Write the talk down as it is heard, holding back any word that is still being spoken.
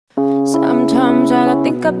Sometimes all I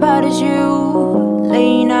think about is you.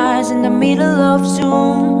 Late nights in the middle of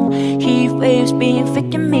Zoom. Heat waves been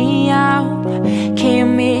faking me out.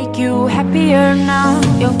 Can't make you happier now,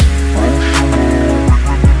 yo.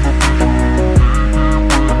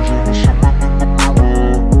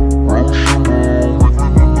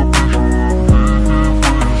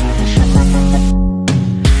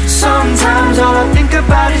 Sometimes all I think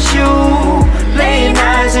about is you. Late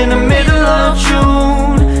nights in the middle of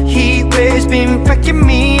June. Heat waves been wrecking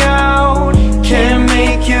me out. Can't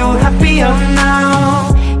make you happier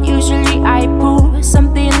now. Usually I put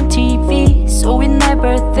something on TV, so we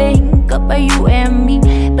never think about you and me.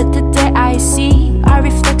 But today I see our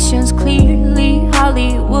reflections clearly.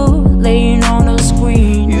 Hollywood laying on the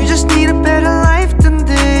screen. You just need a better life than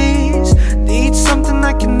this. Need something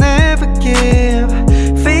I can never give.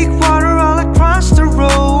 Fake water all across the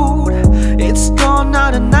road. It's gone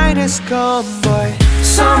now, the night is gone, boy.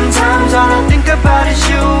 Sometimes all I think about is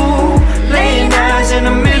you. Late nights in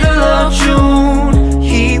the middle of June.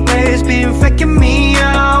 Heat waves been wrecking me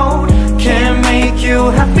out. Can't make you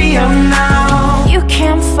happier now. You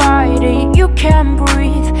can't fight it, you can't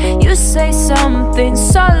breathe. You say something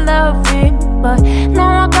so loving, but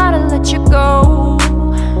now I gotta let you go.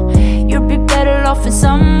 You'd be better off with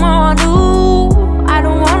someone new. I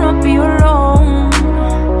don't wanna be alone.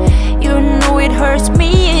 You know it hurts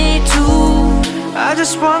me too. I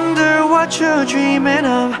just wonder what you're dreaming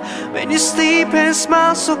of when you sleep and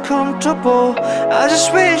smile so comfortable. I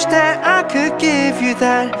just wish that I could give you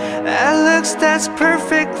that looks that's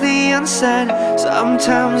perfectly unsaid.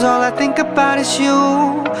 Sometimes all I think about is you.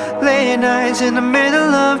 Late nights in the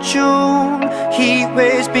middle of June. Heat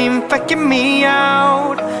waves been wrecking me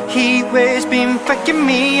out. Heat waves been wrecking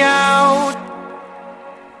me out.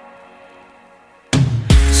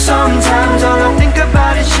 Sometimes all I think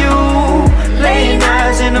about is you. Late